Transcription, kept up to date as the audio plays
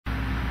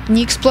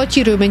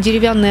Неэксплуатируемое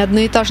деревянное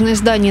одноэтажное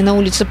здание на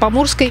улице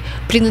Поморской,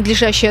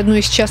 принадлежащее одной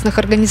из частных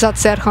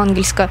организаций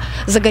Архангельска,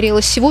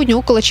 загорелось сегодня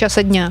около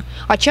часа дня.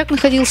 Очаг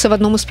находился в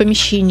одном из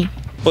помещений.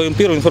 По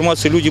первой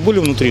информации люди были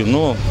внутри,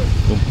 но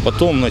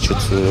потом,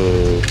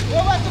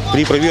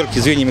 при проверке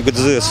звеньями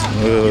ГДЗС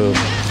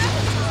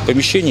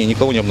помещения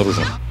никого не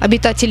обнаружено.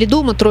 Обитатели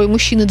дома, 3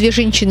 мужчин и 2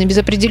 женщины без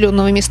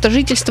определенного места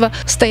жительства,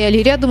 стояли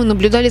рядом и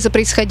наблюдали за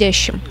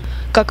происходящим.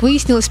 Как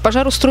выяснилось,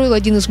 пожар устроил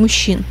один из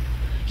мужчин.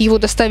 Его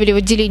доставили в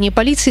отделение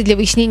полиции для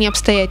выяснения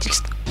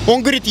обстоятельств.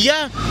 Он говорит,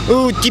 я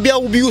тебя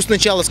убью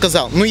сначала,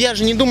 сказал. Но я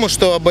же не думал,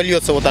 что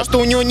обольется вот так. Что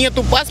у него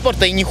нету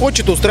паспорта и не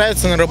хочет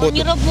устраиваться на работу. Он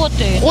не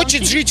работает.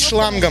 Хочет жить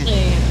шлангом.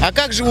 А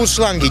как живут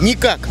шланги?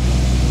 Никак.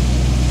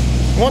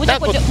 Вот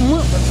так вот.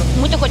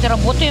 Мы-то хоть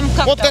работаем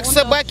как-то. Вот как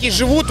собаки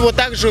живут, вот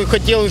так же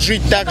хотел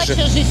жить так же.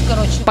 Жизнь,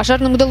 короче.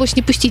 Пожарным удалось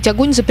не пустить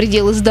огонь за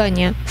пределы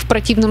здания. В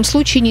противном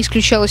случае не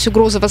исключалась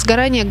угроза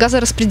возгорания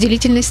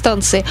газораспределительной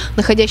станции,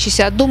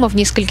 находящейся от дома в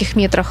нескольких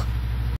метрах.